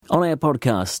On Air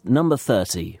Podcast number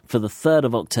 30 for the 3rd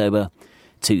of October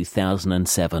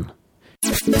 2007.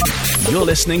 You're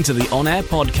listening to the On Air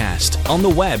Podcast on the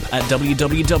web at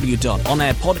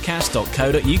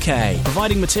www.onairpodcast.co.uk,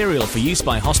 providing material for use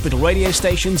by hospital radio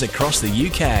stations across the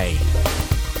UK.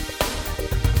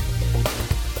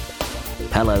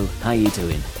 Hello, how you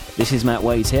doing? This is Matt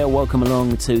Wade here. Welcome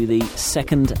along to the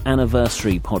 2nd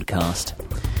anniversary podcast.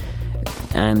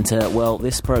 And,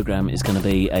 this programme is going to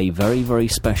be a very, very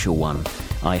special one,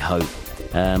 I hope.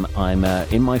 I'm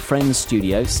in my friend's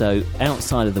studio, so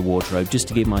outside of the wardrobe, just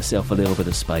to give myself a little bit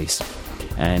of space.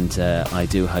 And I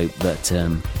do hope that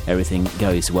everything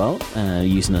goes well,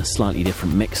 using a slightly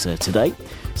different mixer today.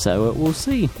 So we'll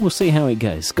see how it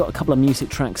goes. Got a couple of music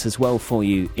tracks as well for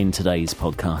you in today's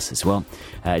podcast as well.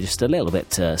 Just a little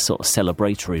bit sort of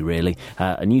celebratory, really.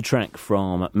 A new track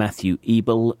from Matthew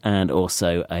Ebel and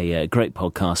also a great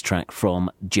podcast track from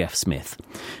Jeff Smith.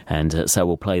 And so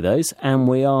we'll play those. And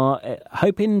we are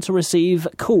hoping to receive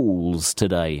calls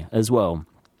today as well.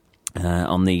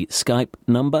 On the Skype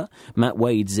number,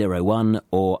 MattWade01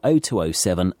 or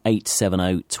 0207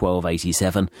 870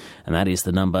 1287, and that is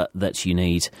the number that you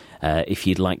need if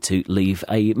you'd like to leave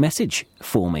a message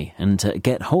for me and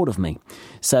get hold of me.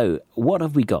 So, what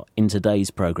have we got in today's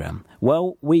programme?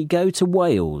 Well, we go to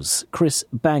Wales. Chris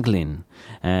Baglin,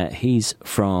 he's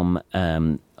from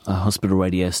a hospital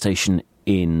radio station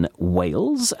in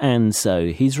Wales, and so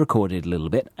he's recorded a little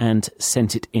bit and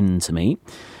sent it in to me.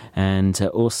 And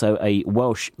also a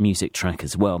Welsh music track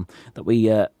as well that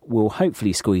we will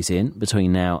hopefully squeeze in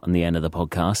between now and the end of the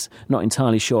podcast. Not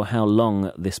entirely sure how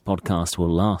long this podcast will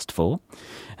last for,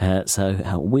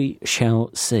 so we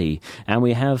shall see. And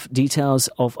we have details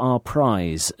of our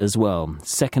prize as well.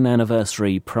 2nd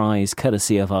anniversary prize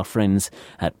courtesy of our friends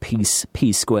at P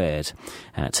Squared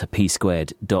at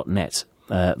psquared.net.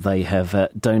 They have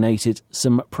donated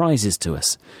some prizes to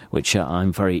us, which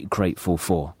I'm very grateful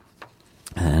for.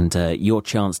 And your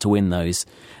chance to win those,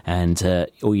 and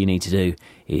all you need to do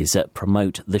is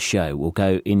promote the show. We'll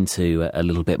go into a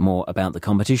little bit more about the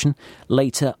competition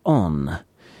later on.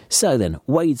 So then,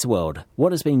 Wade's World,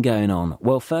 what has been going on?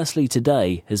 Well, firstly,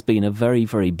 today has been a very,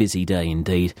 very busy day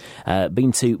indeed.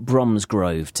 Been to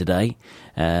Bromsgrove today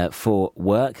for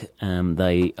work.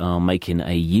 They are making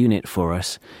a unit for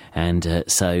us, and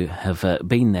so have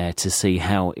been there to see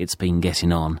how it's been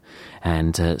getting on.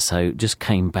 And so just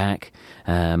came back,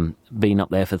 been up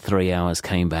there for 3 hours,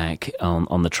 came back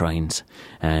on the trains,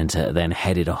 and then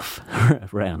headed off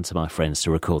round to my friends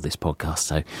to record this podcast.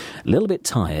 So a little bit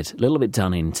tired, a little bit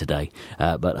done in today,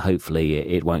 but hopefully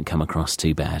it won't come across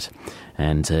too bad,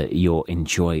 and you'll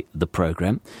enjoy the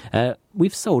programme.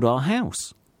 We've sold our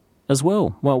house as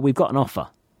well. Well, we've got an offer,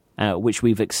 which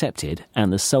we've accepted,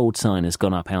 and the sold sign has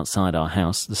gone up outside our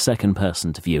house, the second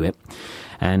person to view it.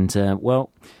 And,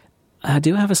 I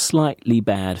do have a slightly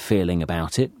bad feeling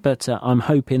about it, but I'm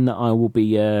hoping that I will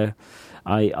be,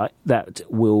 that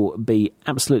will be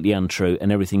absolutely untrue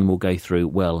and everything will go through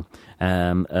well.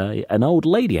 An old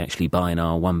lady actually buying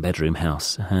our one-bedroom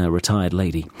house, a retired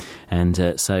lady,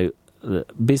 and so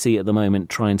busy at the moment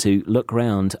trying to look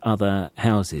round other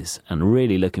houses and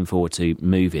really looking forward to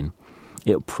moving.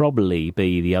 It'll probably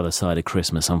be the other side of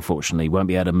Christmas, unfortunately. Won't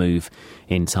be able to move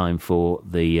in time for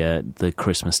the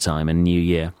Christmas time and New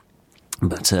Year.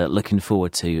 But looking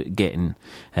forward to getting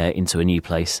into a new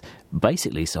place,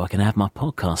 basically so I can have my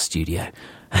podcast studio.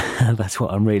 That's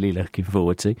what I'm really looking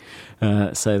forward to.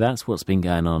 So that's what's been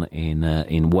going on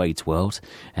in Wade's World.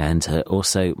 And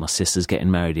also my sister's getting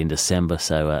married in December,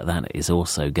 so that is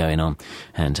also going on,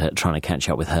 and trying to catch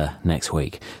up with her next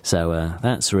week. So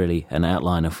that's really an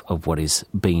outline of what is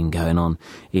being going on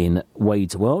in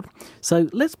Wade's World. So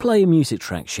let's play a music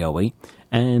track, shall we?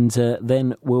 And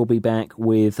then we'll be back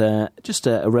with just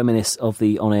a reminisce of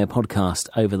the On Air podcast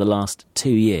over the last 2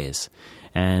 years.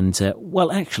 And,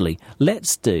 actually,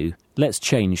 let's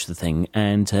change the thing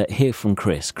and hear from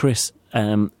Chris. Chris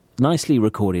nicely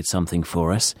recorded something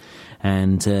for us.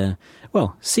 And,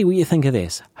 see what you think of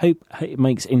this. Hope it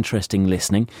makes interesting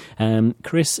listening.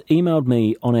 Chris emailed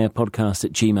me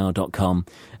onairpodcast@gmail.com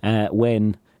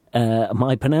when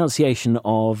my pronunciation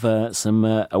of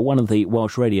one of the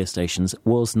Welsh radio stations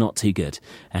was not too good,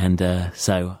 and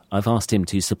so I've asked him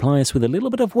to supply us with a little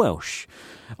bit of Welsh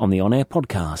on the On Air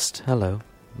podcast. Hello,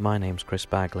 my name's Chris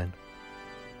Baglin.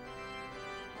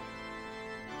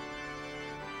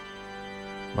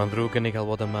 Mae'n ddrwg yn ei gael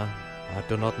fod yma, a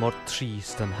diwrnod mor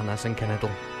trist yn hanes yn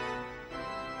cenedl.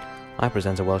 I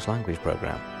present a Welsh language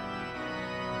programme.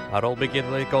 Ar ôl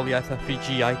bugeddlegoliaeth a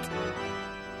Fijiaid.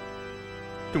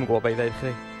 Dwi'n gwybod beth i ddeud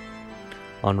chi.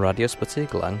 On Radio Ysbyty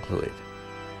Glan Clwyd.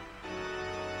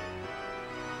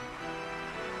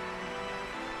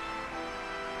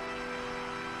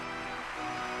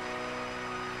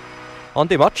 Ond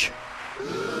dim ots.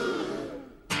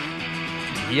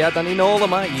 Ia, da ni nôl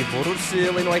yma I Bwrw'r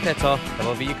Sul unwaith eto,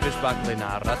 efo fi Chris Baglin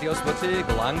ar Radio Ysbyty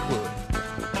Glan-Clwyd.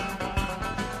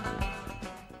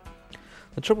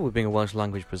 The trouble with being a Welsh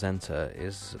language presenter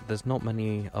is there's not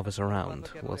many of us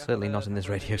around. Well, certainly not in this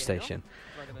radio station.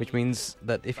 Which means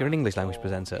that if you're an English language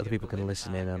presenter, other people can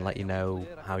listen in and let you know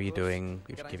how you're doing,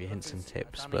 give you hints and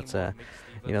tips. But,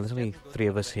 there's only 3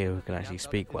 of us here who can actually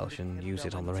speak Welsh and use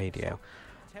it on the radio.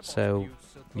 So,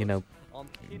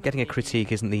 getting a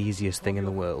critique isn't the easiest thing in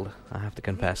the world, I have to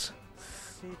confess.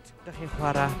 Sut ydych chi'n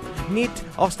chwarae? Nid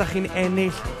os ydych chi'n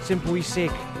ennill sy'n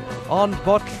bwysig, ond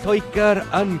bod Lloegr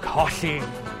yn colli.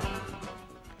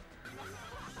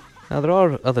 Now, there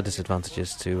are other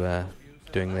disadvantages to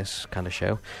doing this kind of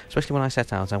show. Especially when I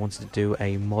set out, I wanted to do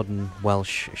a modern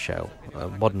Welsh show,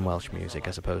 modern Welsh music,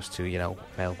 as opposed to,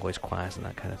 male voice choirs and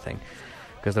that kind of thing.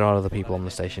 Because there are other people on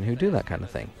the station who do that kind of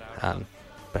thing, and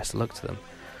best of luck to them.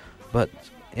 But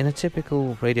in a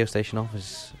typical radio station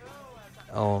office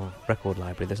or record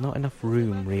library, there's not enough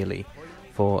room, really,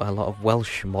 for a lot of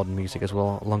Welsh modern music as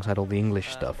well, alongside all the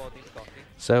English stuff.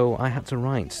 So I had to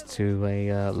write to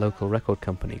a local record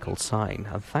company called Sign,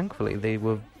 and thankfully they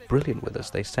were brilliant with us.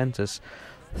 They sent us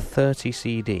 30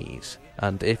 CDs,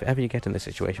 and if ever you get in this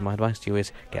situation, my advice to you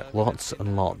is get lots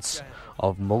and lots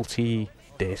of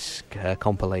multi-disc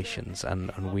compilations,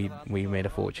 and we made a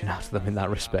fortune out of them in that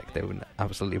respect. They were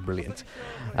absolutely brilliant.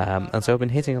 And so I've been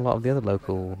hitting a lot of the other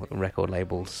local record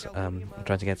labels,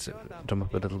 trying to drum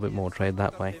up a little bit more trade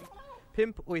that way.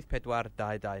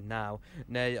 5842229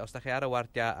 neu os da chi ar y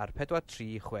wardia ar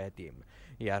 4360.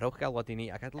 Ia, rhowch galwad I ni,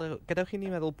 ac gadewch I ni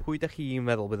meddwl pwy da chi'n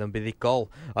meddwl bydd yn buddigol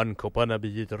yn cwpan y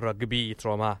byd rygbi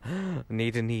tro yma.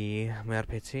 Nid ni, mae'r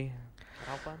piti.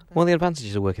 One of the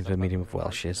advantages of working through the medium of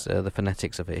Welsh is the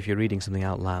phonetics of it. If you're reading something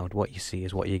out loud, what you see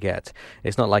is what you get.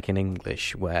 It's not like in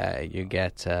English where you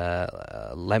get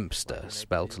Leinster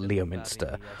spelt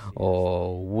Leominster,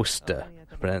 or Worcester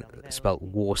spelt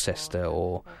Worcester,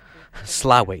 or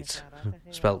Slawwaite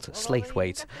spelt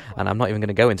Slaithwaite, and I'm not even going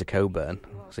to go into Coburn.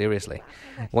 Seriously,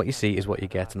 what you see is what you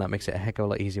get, and that makes it a heck of a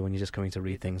lot easier when you're just coming to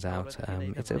read things out.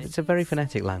 It's a very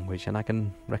phonetic language, and I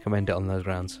can recommend it on those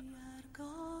grounds.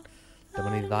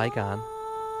 Dyma ni 2 gan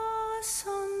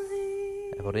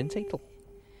efo'r un teitl.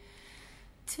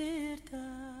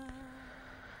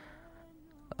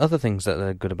 Other things that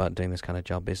are good about doing this kind of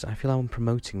job is I feel I'm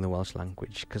promoting the Welsh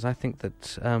language, because I think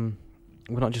that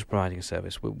we're not just providing a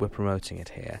service, we're promoting it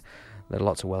here. There are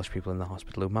lots of Welsh people in the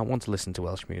hospital who might want to listen to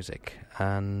Welsh music,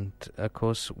 and of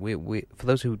course, we for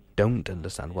those who don't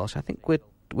understand Welsh, I think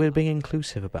we're being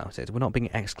inclusive about it. We're not being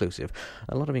exclusive.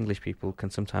 A lot of English people can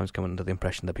sometimes come under the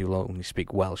impression that people only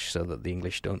speak Welsh so that the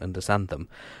English don't understand them,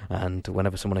 and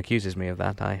whenever someone accuses me of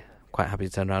that, I'm quite happy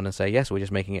to turn around and say, yes, we're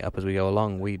just making it up as we go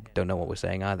along. We don't know what we're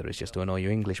saying either. It's just to annoy you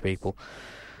English people.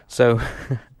 So,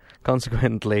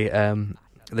 consequently,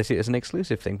 they see it as an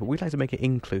exclusive thing, but we'd like to make it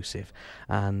inclusive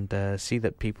and see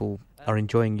that people are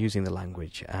enjoying using the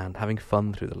language and having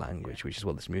fun through the language, which is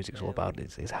what this music's all about,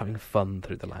 is having fun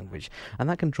through the language. And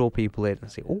that can draw people in and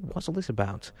say, oh, what's all this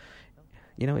about?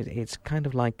 It's kind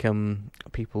of like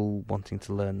people wanting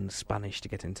to learn Spanish to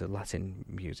get into Latin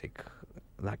music,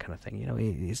 that kind of thing.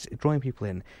 It's drawing people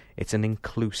in. It's an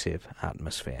inclusive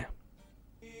atmosphere.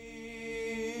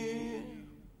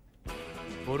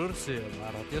 Bwrw'r Sul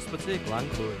ar Radio Ysbyty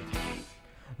Glan-Clwyd.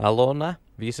 Helo na,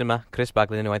 fi sy'n yma, Chris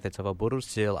Baglin unwaith eto fo Bwrw'r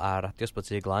Sul ar Radio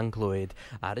Ysbyty Glan-Clwyd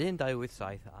ar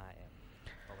 1287 AM.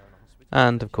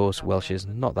 And of course, Welsh is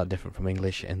not that different from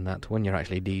English in that when you're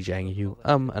actually DJing, you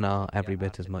and are every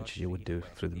bit as much as you would do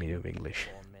through the medium of English.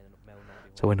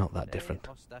 So we're not that different.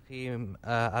 Os da chi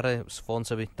ar y ffôn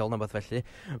sefydol na beth felly,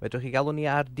 fedrwch chi galw ni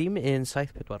ar dim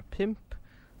 1745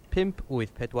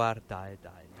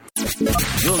 58422.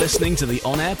 You're listening to the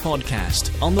On Air Podcast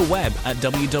on the web at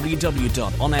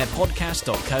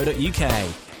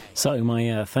www.onairpodcast.co.uk. So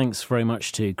my thanks very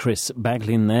much to Chris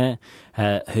Baglin there,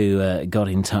 who got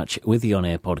in touch with the On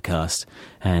Air Podcast,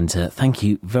 and thank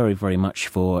you very, very much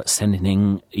for sending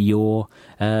in your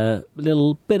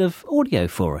little bit of audio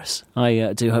for us.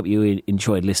 I do hope you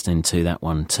enjoyed listening to that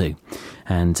one too,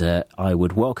 and I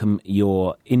would welcome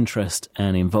your interest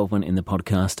and involvement in the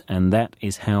podcast, and that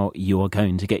is how you are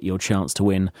going to get your chance to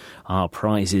win our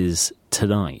prizes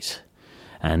tonight.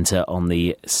 and on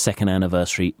the second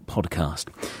anniversary podcast.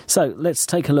 So let's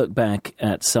take a look back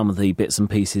at some of the bits and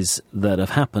pieces that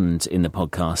have happened in the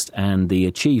podcast and the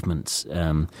achievements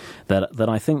that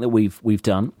I think that we've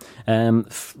done.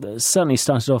 Certainly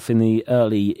started off in the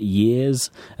early years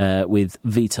with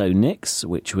Vito Nix,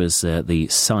 which was the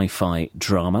sci-fi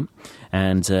drama.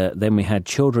 And then we had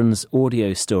children's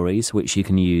audio stories, which you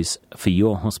can use for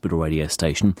your hospital radio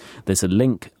station. There's a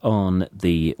link on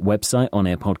the website,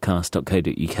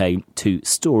 onairpodcast.co.uk, to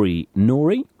Story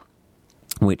Nori,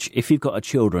 which, if you've got a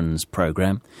children's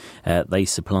programme, they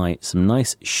supply some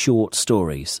nice short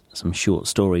stories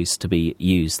to be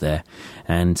used there,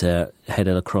 and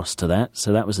headed across to that.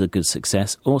 So that was a good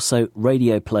success. Also,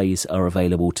 radio plays are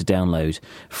available to download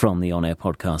from the On Air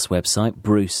Podcast website.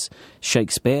 Bruce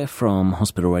Shakespeare from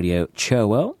Hospital Radio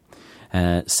Cherwell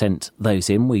sent those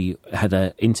in. We had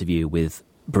an interview with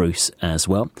Bruce as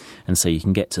well, and so you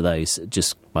can get to those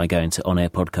just by going to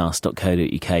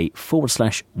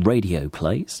onairpodcast.co.uk/radio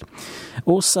plays.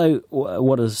 Also,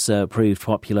 what has proved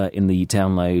popular in the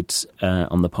downloads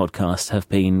on the podcast have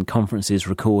been conferences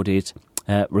recordings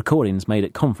made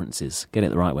at conferences. Get it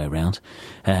the right way around.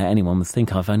 Anyone would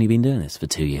think I've only been doing this for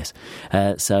 2 years.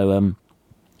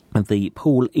 The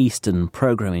Paul Easton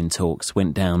programming talks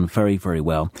went down very, very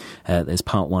well. There's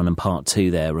part 1 and part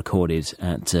 2 there recorded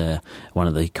at one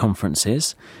of the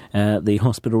conferences. The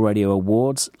Hospital Radio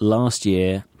Awards last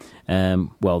year,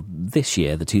 this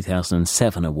year, the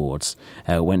 2007 awards,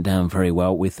 went down very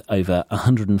well, with over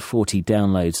 140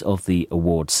 downloads of the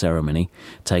awards ceremony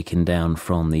taken down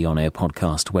from the On Air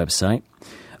Podcast website.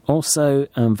 Also,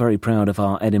 I'm very proud of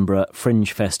our Edinburgh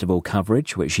Fringe Festival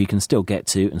coverage, which you can still get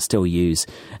to and still use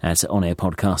at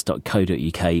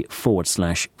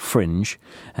onairpodcast.co.uk/fringe.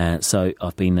 So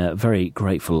I've been very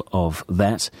grateful of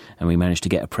that, and we managed to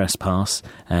get a press pass,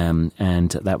 and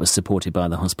that was supported by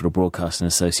the Hospital Broadcasting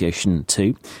Association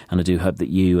too. And I do hope that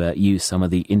you use some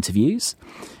of the interviews.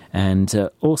 And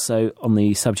also, on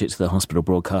the subject of the Hospital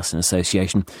Broadcasting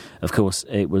Association, of course,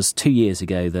 it was 2 years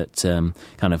ago that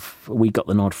we got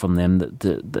the nod from them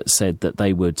that said that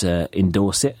they would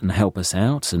endorse it and help us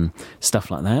out and stuff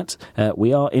like that.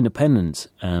 We are independent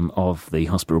of the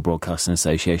Hospital Broadcasting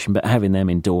Association, but having them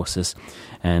endorse us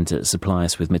and supply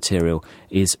us with material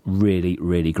is really,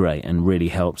 really great and really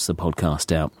helps the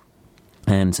podcast out.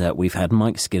 And we've had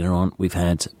Mike Skinner on, we've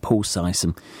had Paul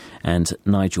Sysom and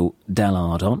Nigel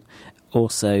Dallard on.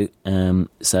 Also,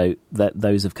 so that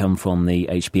those have come from the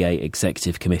HBA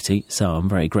Executive Committee, so I'm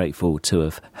very grateful to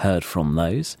have heard from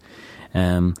those.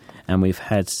 And we've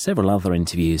had several other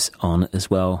interviews on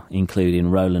as well, including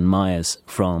Roland Myers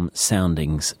from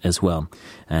Soundings as well.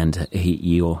 And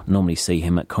you'll normally see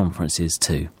him at conferences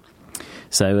too.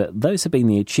 So those have been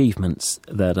the achievements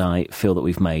that I feel that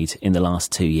we've made in the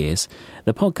last 2 years.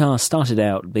 The podcast started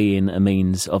out being a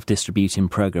means of distributing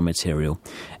programme material,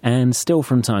 and still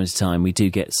from time to time we do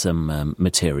get some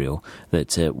material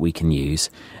that we can use,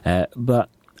 but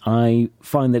I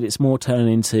find that it's more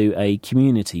turning into a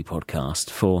community podcast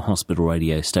for hospital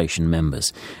radio station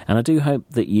members. And I do hope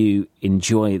that you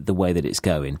enjoy the way that it's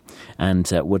going,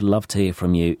 and would love to hear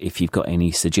from you if you've got any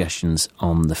suggestions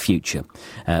on the future.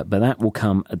 But that will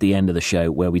come at the end of the show,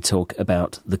 where we talk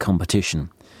about the competition.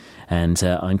 And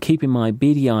I'm keeping my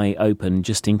BDI open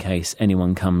just in case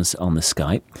anyone comes on the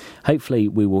Skype. Hopefully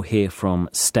we will hear from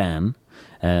Stan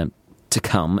to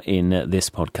come in this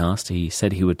podcast. He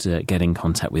said he would get in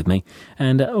contact with me,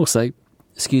 and also,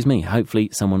 hopefully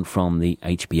someone from the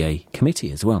HBA committee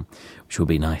as well, which will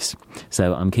be nice.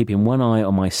 So I'm keeping one eye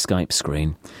on my Skype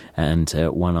screen and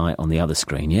one eye on the other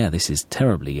screen. Yeah, this is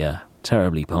terribly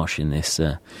posh in this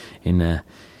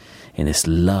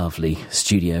lovely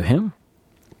studio here.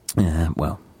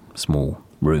 Small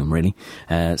room really.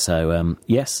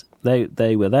 Yes.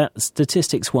 They were that.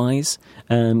 Statistics-wise,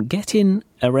 getting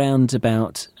around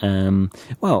about, on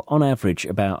average,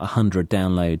 about 100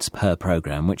 downloads per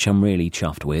programme, which I'm really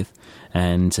chuffed with.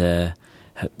 And the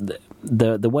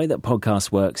way that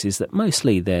podcast works is that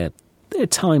mostly they're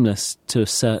timeless to a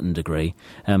certain degree.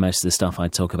 Most of the stuff I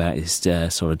talk about is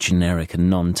sort of generic and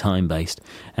non-time-based.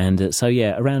 And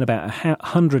around about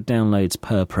 100 downloads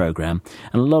per programme,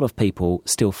 and a lot of people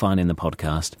still finding the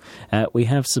podcast. We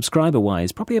have,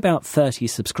 subscriber-wise, probably about 30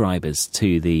 subscribers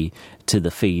to the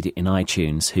feed in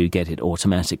iTunes who get it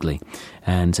automatically.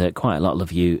 And quite a lot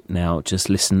of you now just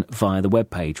listen via the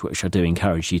webpage, which I do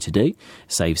encourage you to do.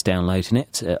 Saves downloading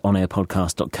it.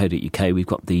 onairpodcast.co.uk, we've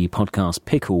got the podcast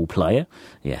pickle player.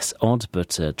 Yes, odd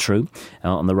but true,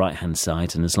 on the right-hand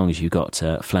side. And as long as you've got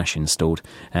Flash installed,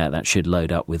 that should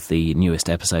load up with the newest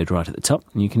episode right at the top.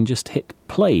 And you can just hit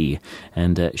play,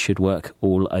 and it should work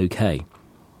all okay.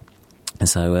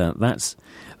 So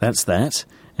that's that.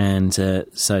 And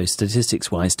so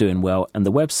statistics-wise, doing well. And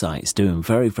the website's doing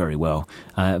very, very well.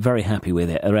 Very happy with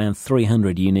it. Around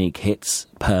 300 unique hits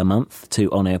per month to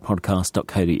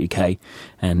onairpodcast.co.uk.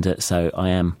 And so I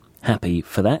am happy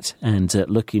for that, and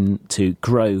looking to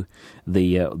grow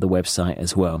the website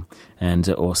as well, and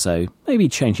also maybe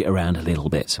change it around a little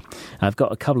bit. I've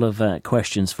got a couple of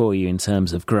questions for you in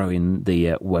terms of growing the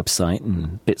website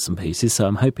and bits and pieces, so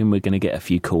I'm hoping we're going to get a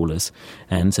few callers,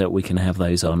 and we can have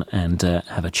those on and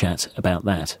have a chat about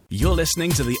that. You're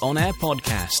listening to the On Air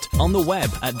Podcast on the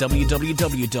web at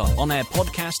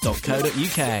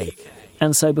www.onairpodcast.co.uk.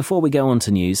 And so before we go on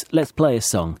to news, let's play a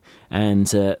song.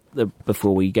 And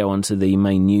before we go on to the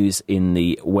main news in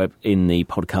the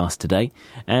podcast today,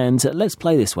 and let's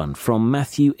play this one from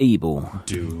Matthew Ebel.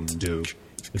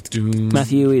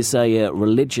 Matthew is a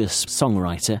religious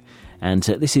songwriter, and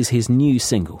this is his new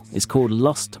single. It's called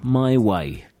Lost My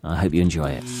Way. I hope you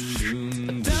enjoy it.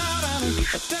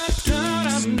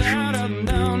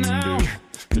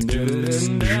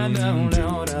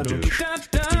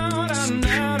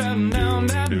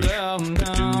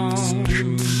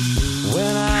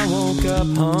 When I woke up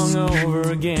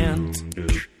hungover again,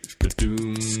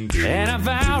 and I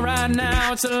vow right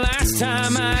now it's the last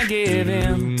time I give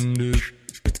in.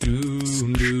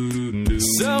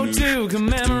 So to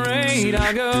commemorate,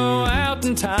 I'll go out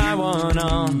and tie one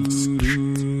on.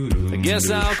 I guess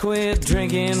I'll quit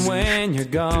drinking when you're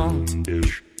gone.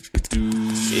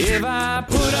 If I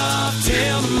put off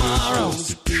till tomorrow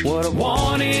what I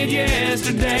wanted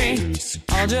yesterday,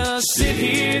 I'll just sit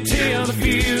here till the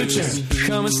future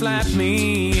come and slap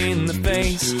me in the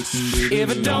face.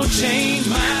 If I don't change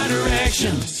my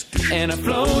direction and I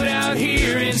float out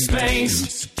here in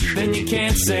space, then you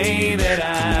can't say that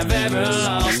I've ever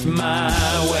lost my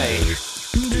way.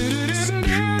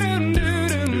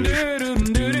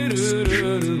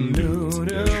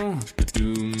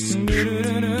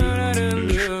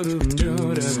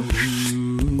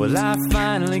 Well, I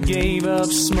finally gave up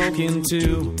smoking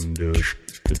too.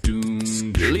 At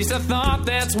least I thought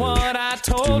that's what I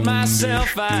told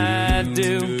myself I'd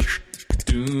do.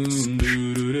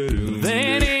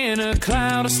 Then in a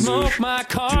cloud of smoke, my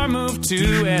car moved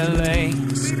to L.A.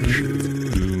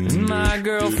 and my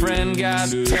girlfriend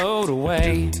got towed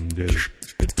away.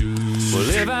 Well,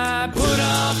 if I put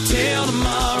off till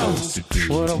tomorrow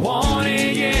what I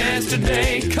wanted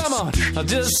yesterday, come on, I'll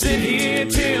just sit here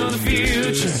till the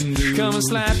future come and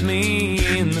slap me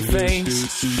in the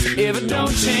face. If I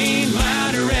don't change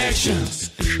my direction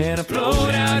and I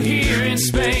float out here in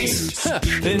space,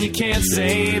 then you can't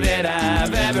say that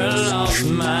I've ever lost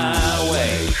my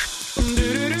way.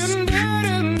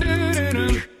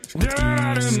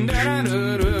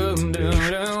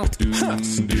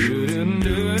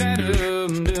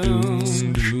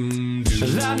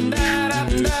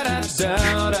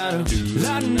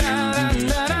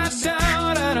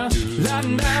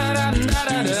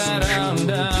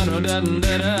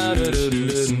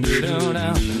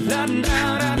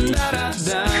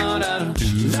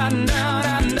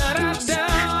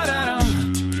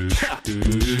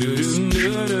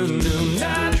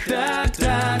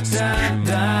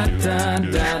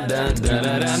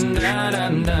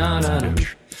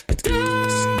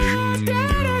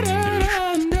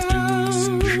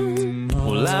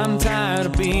 Well, I'm tired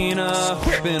of being a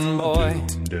whipping boy,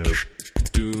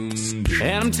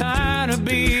 and I'm tired of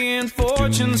being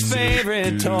Fortune's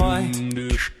favorite toy.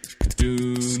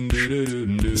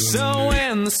 So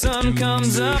when the sun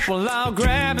comes up, well, I'll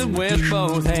grab it with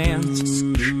both hands.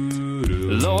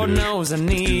 Lord knows I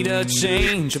need a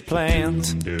change of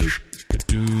plans.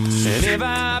 And if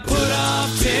I put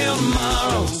off till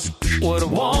tomorrow what I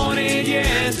wanted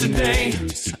yesterday,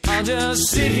 I'll just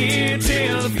sit here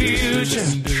till the future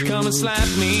come and slap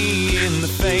me in the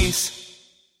face.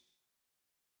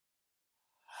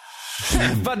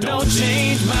 If I don't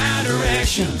change my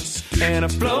direction and I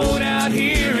float out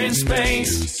here in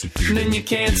space, then you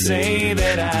can't say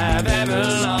that I've ever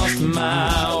lost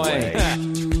my way.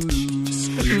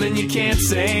 Then you can't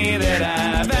say that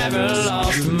I've ever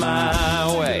lost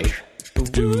my way.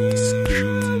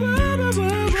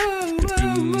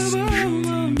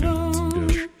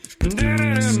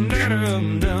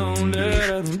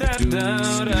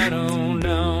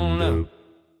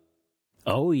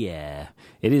 Oh yeah,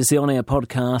 it is the On Air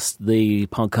Podcast, the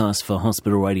podcast for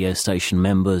hospital radio station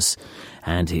members,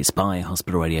 and it's by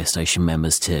hospital radio station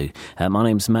members too. My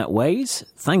name's Matt Wade.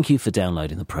 Thank you for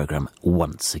downloading the programme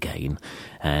once again,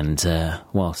 and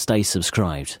stay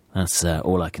subscribed. That's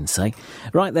all I can say.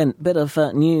 Right then, bit of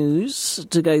news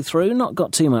to go through. Not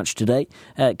got too much today.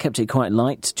 Kept it quite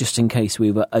light, just in case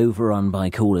we were overrun by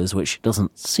callers, which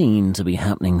doesn't seem to be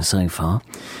happening so far.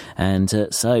 And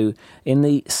so, in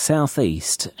the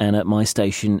southeast, and at my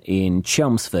station in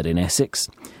Chelmsford in Essex,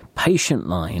 Patient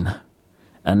Line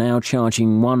are now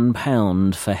charging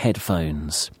 £1 for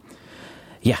headphones.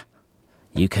 Yeah,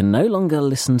 you can no longer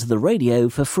listen to the radio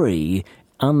for free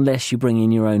unless you bring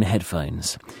in your own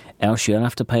headphones. Else you'll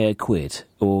have to pay £1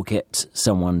 or get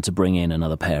someone to bring in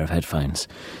another pair of headphones.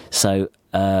 So,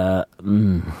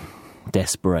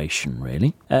 desperation,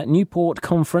 really. Newport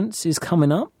Conference is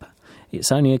coming up.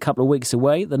 It's only a couple of weeks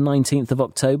away. The 19th of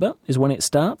October is when it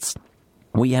starts.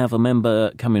 We have a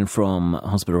member coming from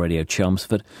Hospital Radio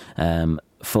Chelmsford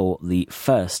for the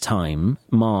first time,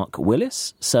 Mark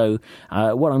Willis. So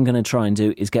what I'm going to try and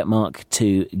do is get Mark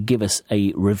to give us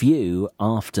a review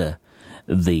after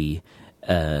the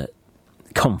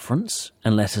conference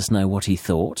and let us know what he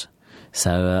thought.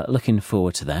 So looking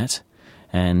forward to that.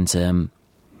 And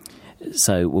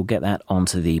so we'll get that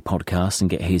onto the podcast and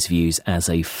get his views as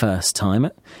a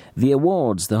first-timer. The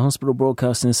awards, the Hospital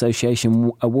Broadcasting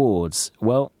Association Awards.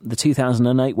 Well, the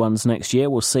 2008 ones next year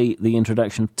will see the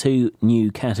introduction of 2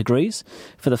 new categories.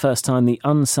 For the first time, the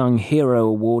Unsung Hero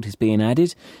Award is being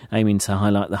added, aiming to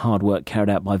highlight the hard work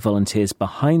carried out by volunteers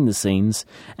behind the scenes.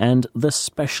 And the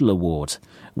Special Award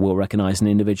will recognise an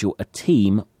individual, a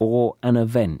team, or an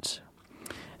event.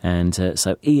 And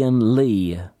so Ian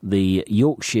Lee, the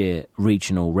Yorkshire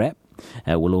regional rep,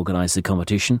 will organise the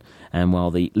competition. And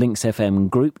while the Links FM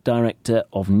Group Director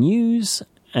of News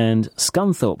and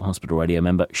Scunthorpe Hospital Radio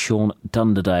member Sean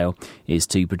Dunderdale is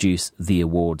to produce the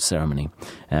award ceremony.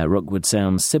 Rookwood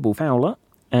Sound's Sybil Fowler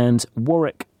and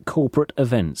Warwick Corporate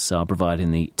Events are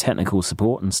providing the technical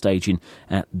support and staging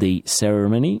at the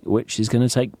ceremony, which is going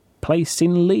to take place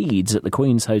in Leeds at the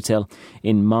Queen's Hotel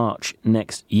in March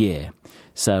next year.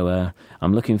 So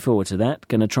I'm looking forward to that.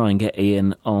 Going to try and get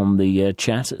Ian on the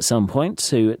chat at some point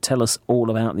to tell us all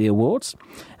about the awards.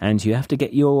 And you have to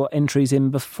get your entries in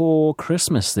before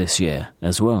Christmas this year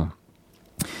as well.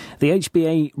 The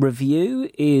HBA review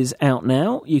is out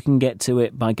now. You can get to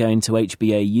it by going to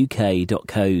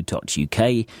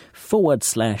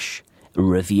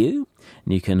hbauk.co.uk/review.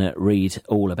 And you can read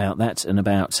all about that and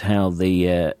about how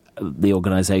the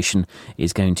organisation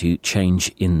is going to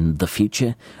change in the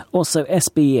future. Also,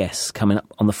 SBS coming up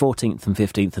on the 14th and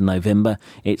 15th of November.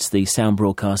 It's the Sound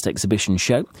Broadcast Exhibition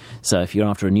Show. So if you're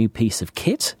after a new piece of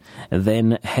kit,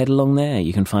 then head along there.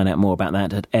 You can find out more about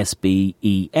that at sbes.com.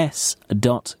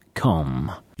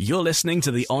 You're listening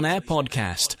to the On Air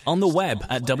Podcast on the web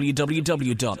at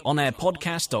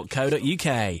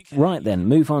www.onairpodcast.co.uk. Right then,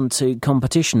 move on to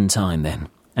competition time then.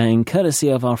 And courtesy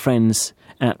of our friends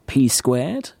at P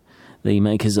Squared, the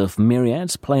makers of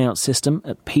Myriad's playout system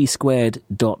at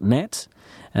psquared.net,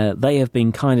 they have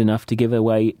been kind enough to give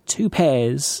away 2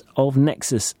 pairs of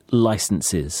Nexus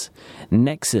licenses.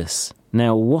 Nexus.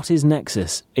 Now, what is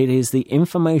Nexus? It is the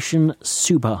information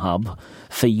super hub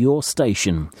for your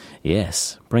station.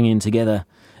 Yes, bringing together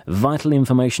vital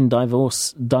information,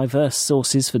 diverse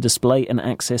sources for display and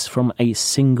access from a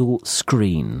single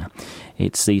screen.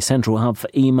 It's the central hub for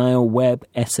email, web,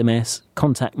 SMS,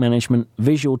 contact management,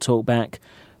 visual talkback,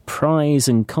 prize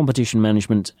and competition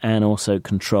management, and also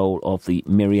control of the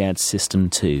Myriad system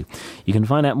too. You can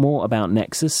find out more about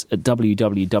Nexus at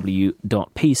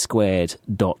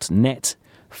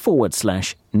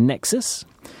www.psquared.net/Nexus.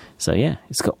 So yeah,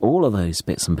 it's got all of those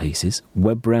bits and pieces.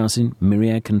 Web browsing,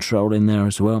 Myriad control in there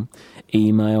as well,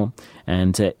 email,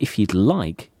 and if you'd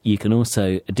like, you can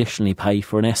also additionally pay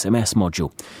for an SMS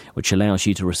module, which allows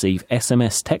you to receive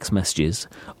SMS text messages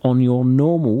on your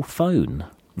normal phone.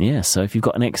 Yeah, so if you've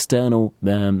got an external,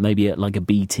 maybe like a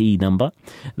BT number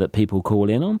that people call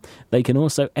in on, they can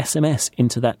also SMS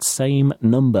into that same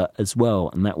number as well,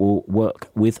 and that will work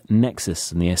with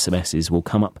Nexus, and the SMSs will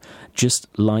come up just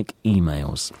like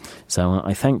emails. So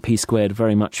I thank P Squared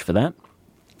very much for that.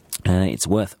 It's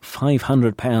worth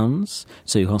 £500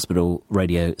 to hospital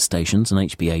radio stations and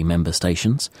HBA member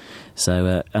stations.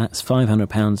 So that's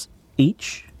 £500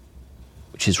 each,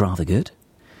 which is rather good.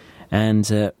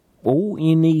 And all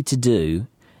you need to do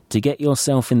to get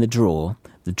yourself in the draw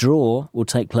will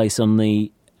take place on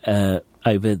the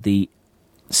over the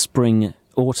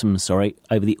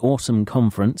autumn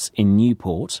conference in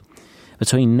Newport.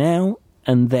 Between now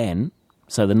and then,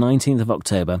 so the 19th of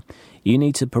October, you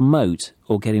need to promote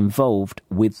or get involved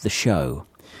with the show.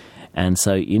 And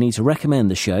so you need to recommend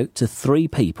the show to 3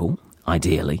 people,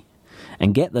 ideally,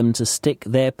 and get them to stick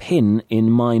their pin in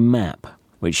my map,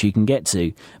 which you can get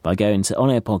to by going to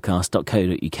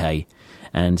onairpodcast.co.uk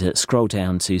and scroll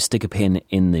down to stick a pin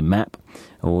in the map,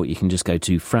 or you can just go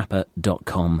to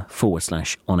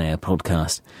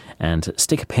frapper.com/onairpodcast and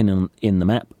stick a pin in the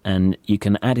map, and you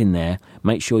can add in there,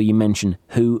 make sure you mention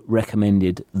who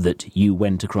recommended that you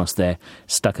went across there,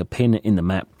 stuck a pin in the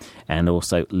map, and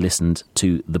also listened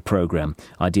to the programme,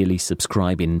 ideally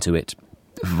subscribing to it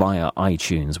via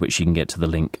iTunes, which you can get to the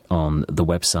link on the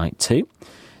website too.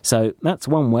 So that's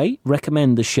one way.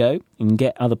 Recommend the show and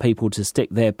get other people to stick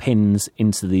their pins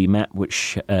into the map,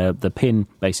 which the pin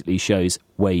basically shows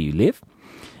where you live.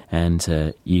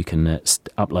 And you can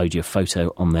upload your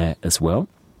photo on there as well.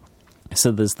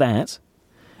 So there's that.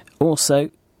 Also,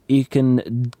 you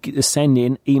can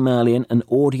email in an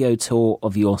audio tour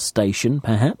of your station,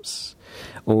 perhaps.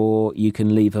 Or you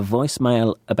can leave a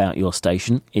voicemail about your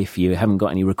station if you haven't got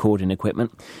any recording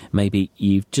equipment. Maybe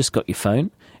you've just got your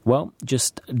phone. Well,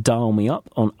 just dial me up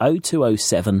on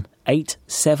 0207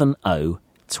 870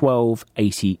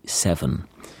 1287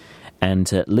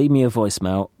 and leave me a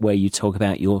voicemail where you talk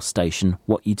about your station,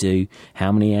 what you do,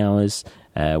 how many hours,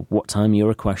 what time your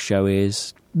request show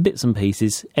is, bits and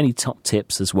pieces, any top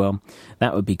tips as well.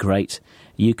 That would be great.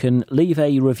 You can leave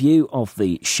a review of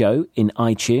the show in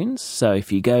iTunes. So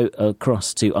if you go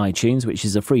across to iTunes, which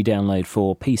is a free download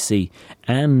for PC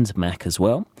and Mac as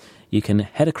well, you can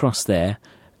head across there,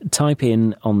 type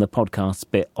in on the podcast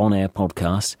bit, On Air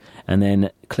Podcast, and then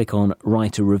click on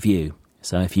Write a Review.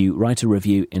 So if you write a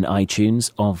review in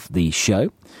iTunes of the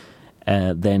show,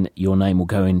 then your name will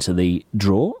go into the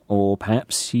draw, or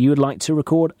perhaps you would like to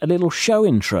record a little show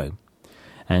intro.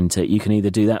 And you can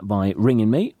either do that by ringing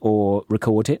me or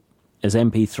record it as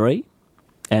MP3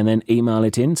 and then email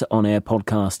it in to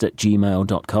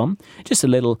onairpodcast@gmail.com. Just a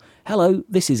little, hello,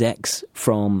 this is X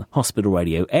from Hospital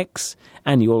Radio X,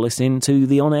 and you're listening to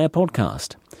the On Air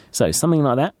Podcast. So something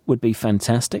like that would be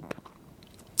fantastic.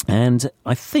 And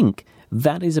I think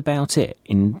that is about it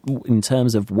in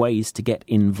terms of ways to get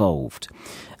involved.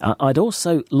 I'd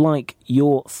also like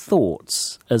your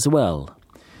thoughts as well.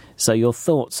 So your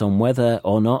thoughts on whether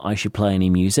or not I should play any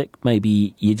music.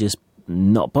 Maybe you're just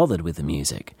not bothered with the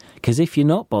music. Because if you're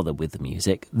not bothered with the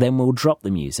music, then we'll drop the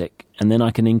music, and then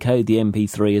I can encode the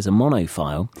MP3 as a mono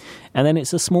file, and then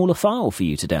it's a smaller file for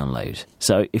you to download.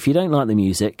 So if you don't like the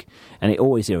music, and it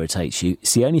always irritates you,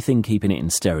 it's the only thing keeping it in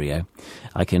stereo,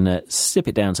 I can zip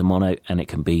it down to mono, and it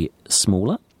can be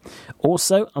smaller.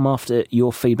 Also, I'm after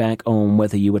your feedback on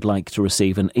whether you would like to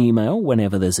receive an email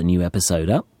whenever there's a new episode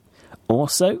up.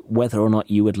 Also, whether or not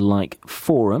you would like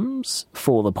forums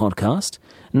for the podcast.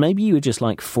 Maybe you would just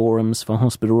like forums for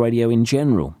hospital radio in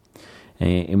general,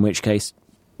 in which case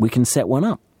we can set one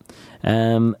up.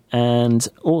 And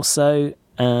also,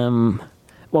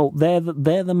 well, they're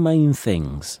the main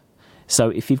things. So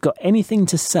if you've got anything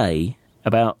to say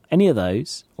about any of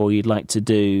those, or you'd like to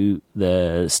do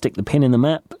stick the pin in the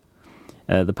map,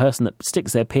 the person that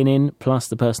sticks their pin in plus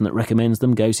the person that recommends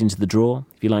them goes into the draw.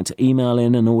 If you'd like to email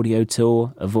in an audio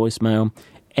tour, a voicemail,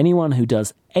 anyone who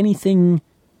does anything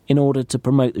in order to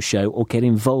promote the show or get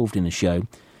involved in the show,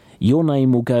 your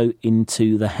name will go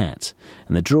into the hat.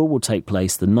 And the draw will take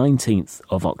place the 19th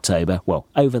of October, well,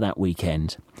 over that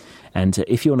weekend. And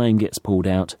if your name gets pulled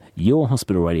out, your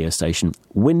hospital radio station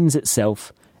wins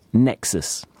itself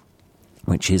Nexus,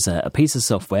 which is a piece of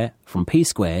software from P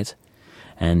Squared,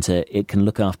 and it can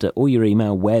look after all your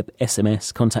email, web,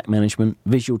 SMS, contact management,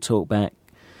 visual talkback,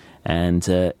 and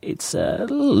it's a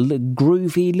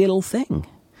groovy little thing.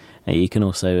 You can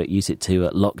also use it to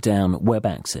lock down web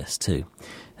access too.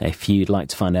 If you'd like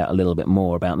to find out a little bit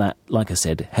more about that, like I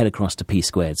said, head across to P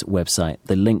Squared's website.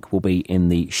 The link will be in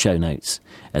the show notes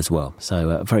as well.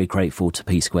 So very grateful to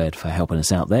P Squared for helping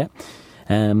us out there.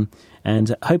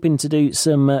 And hoping to do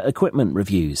some equipment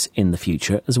reviews in the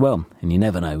future as well. And you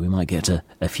never know, we might get a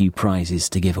few prizes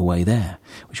to give away there,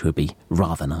 which would be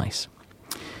rather nice.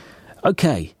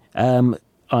 Okay,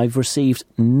 I've received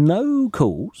no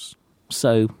calls,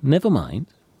 so never mind.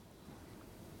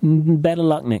 Better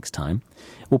luck next time.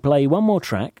 We'll play one more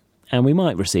track, and we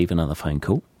might receive another phone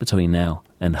call between now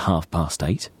and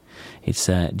 8:30. It's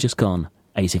just gone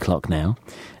 8 o'clock now.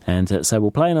 And so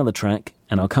we'll play another track,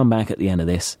 and I'll come back at the end of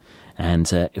this.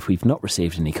 And if we've not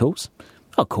received any calls,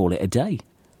 I'll call it a day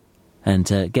and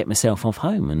get myself off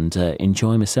home and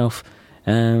enjoy myself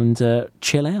and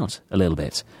chill out a little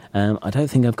bit. I don't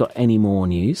think I've got any more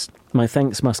news. My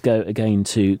thanks must go again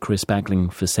to Chris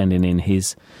Bagling for sending in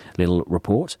his little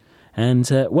report. And,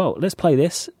 well, let's play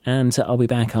this, and I'll be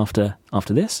back after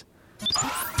this.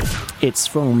 It's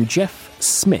from Jeff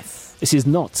Smith. This is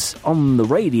Not on the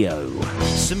Radio.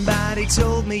 Somebody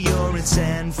told me you're in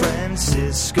San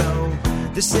Francisco.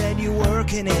 They said you're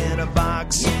working in a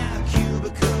box, yeah,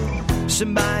 cubicle.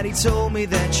 Somebody told me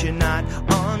that you're not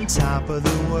on top of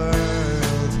the world.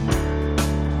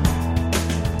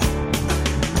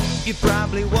 You're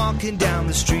probably walking down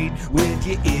the street with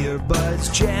your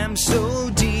earbuds jammed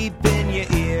so deep in your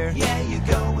ear. Yeah, you're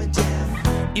going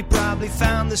deaf. You probably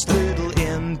found this little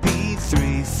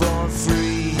MP3 for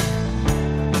free.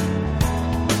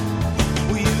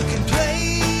 Well, you can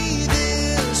play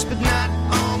this, but not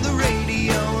on the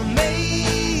radio. I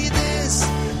made this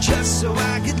just so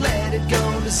I could let it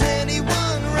go. Does anyone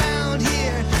around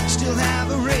here still have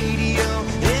a radio?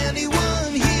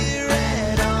 Anyone here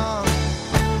at all?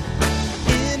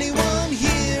 Anyone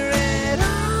here at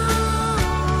all?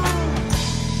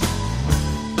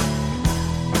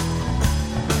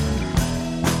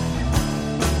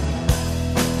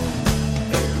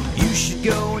 You should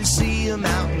go and see him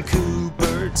out in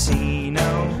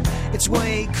Cupertino. It's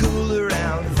way cooler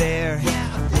out there. Yeah,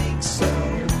 I think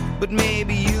so. But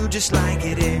maybe you just like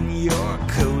it in your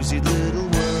cozy little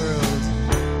world.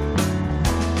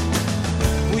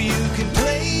 Well, you can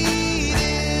play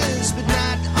this, but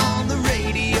not on the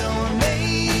radio. I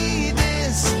made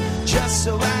this just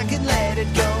so I can let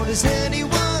it go. Does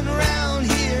anyone around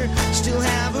here still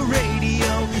have a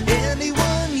radio?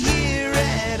 Anyone here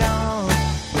at all?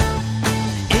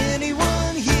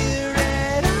 Anyone here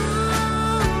at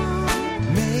all?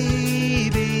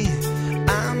 Maybe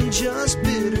I'm just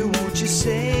bitter. Won't you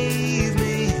save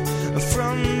me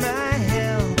from my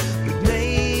hell? But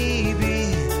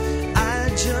maybe I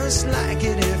just like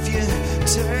it if you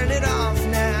turn it off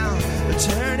now.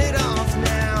 Turn it off now.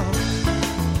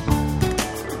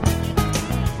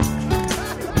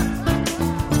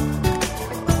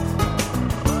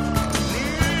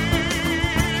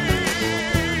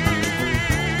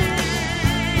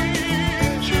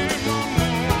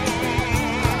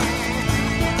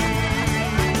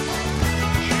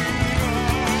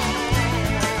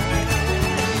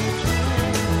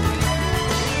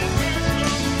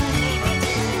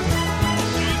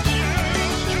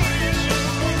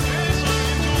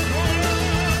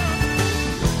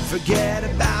 Forget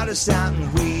about us out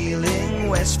in Wheeling,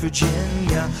 West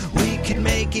Virginia. We could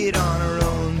make it on our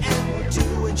own, and we're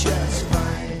doing just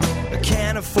fine. I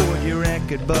can't afford your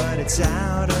record, but it's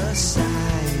out of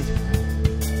sight.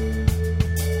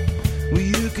 Well,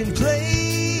 you can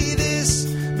play this,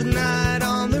 but not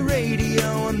on the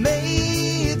radio. I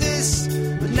made this,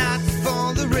 but not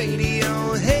for the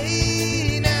radio.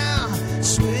 Hey, now,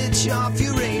 switch off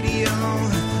your radio,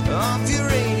 off your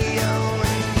radio.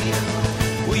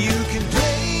 Well, you can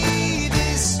play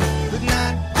this, but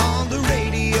not on the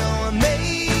radio. I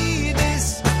made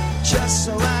this just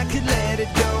so I could let it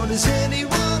go. Does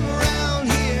anyone around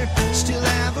here still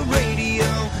have a radio?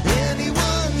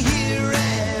 Anyone here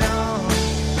at all?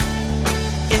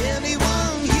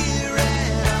 Anyone here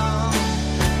at all?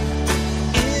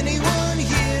 Anyone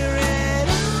here at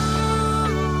all?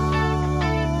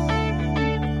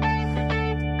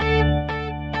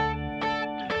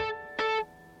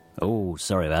 Oh,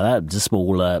 sorry about that. Just a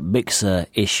small mixer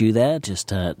issue there.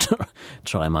 Just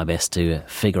trying my best to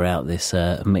figure out this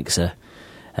mixer.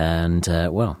 And,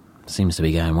 well, seems to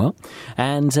be going well.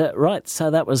 And, right, so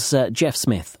that was Jeff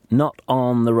Smith, Not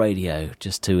on the Radio,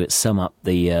 just to sum up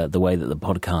the way that the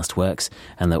podcast works,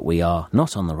 and that we are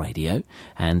not on the radio,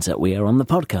 and we are on the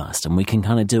podcast, and we can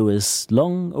kind of do as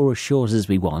long or as short as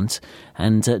we want,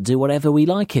 and do whatever we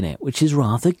like in it, which is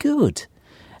rather good.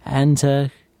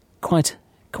 And quite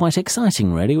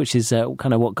exciting, really, which is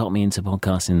kind of what got me into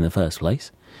podcasting in the first place.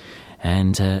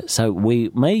 And so we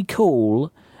may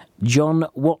call John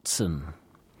Watson,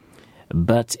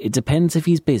 but it depends if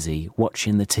he's busy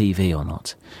watching the TV or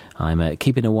not. I'm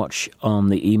keeping a watch on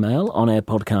the email,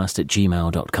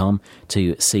 onairpodcast@gmail.com,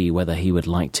 to see whether he would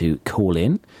like to call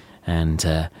in.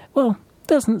 And, well,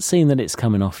 doesn't seem that it's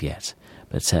coming off yet,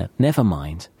 but never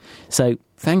mind. So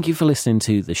thank you for listening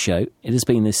to the show. It has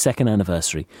been the second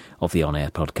anniversary of the On Air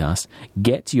podcast.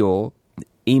 Get your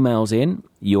emails in,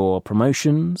 your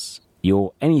promotions,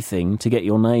 your anything to get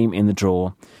your name in the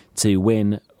draw to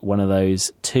win one of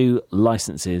those 2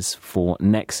 licenses for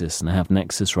Nexus, and have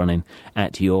Nexus running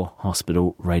at your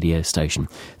hospital radio station.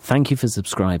 Thank you for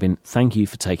subscribing. Thank you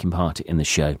for taking part in the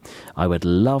show. I would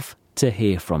love to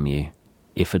hear from you,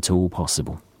 if at all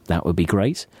possible. That would be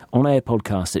great.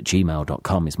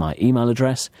 onairpodcast@gmail.com is my email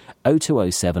address.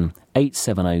 0207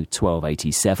 870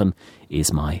 1287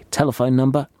 is my telephone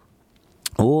number.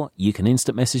 Or you can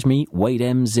instant message me,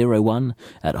 WadeM01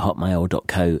 at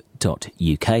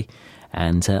hotmail.co.uk.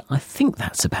 And I think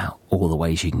that's about all the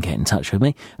ways you can get in touch with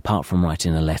me, apart from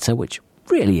writing a letter, which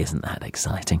really isn't that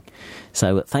exciting.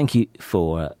 So thank you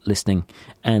for listening,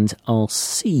 and I'll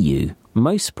see you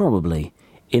most probably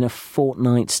in a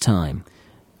fortnight's time,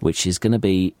 which is going to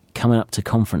be coming up to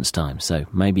conference time. So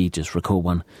maybe just record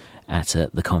one at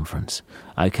the conference.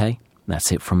 Okay,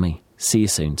 that's it from me. See you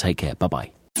soon. Take care.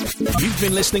 Bye-bye. You've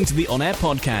been listening to the On Air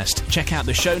Podcast. Check out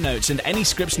the show notes and any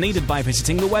scripts needed by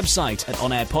visiting the website at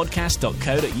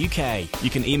onairpodcast.co.uk. You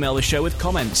can email the show with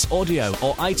comments, audio,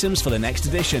 or items for the next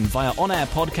edition via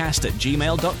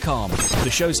onairpodcast@gmail.com. The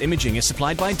show's imaging is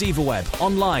supplied by DivaWeb,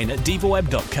 online at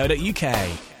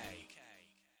divaweb.co.uk.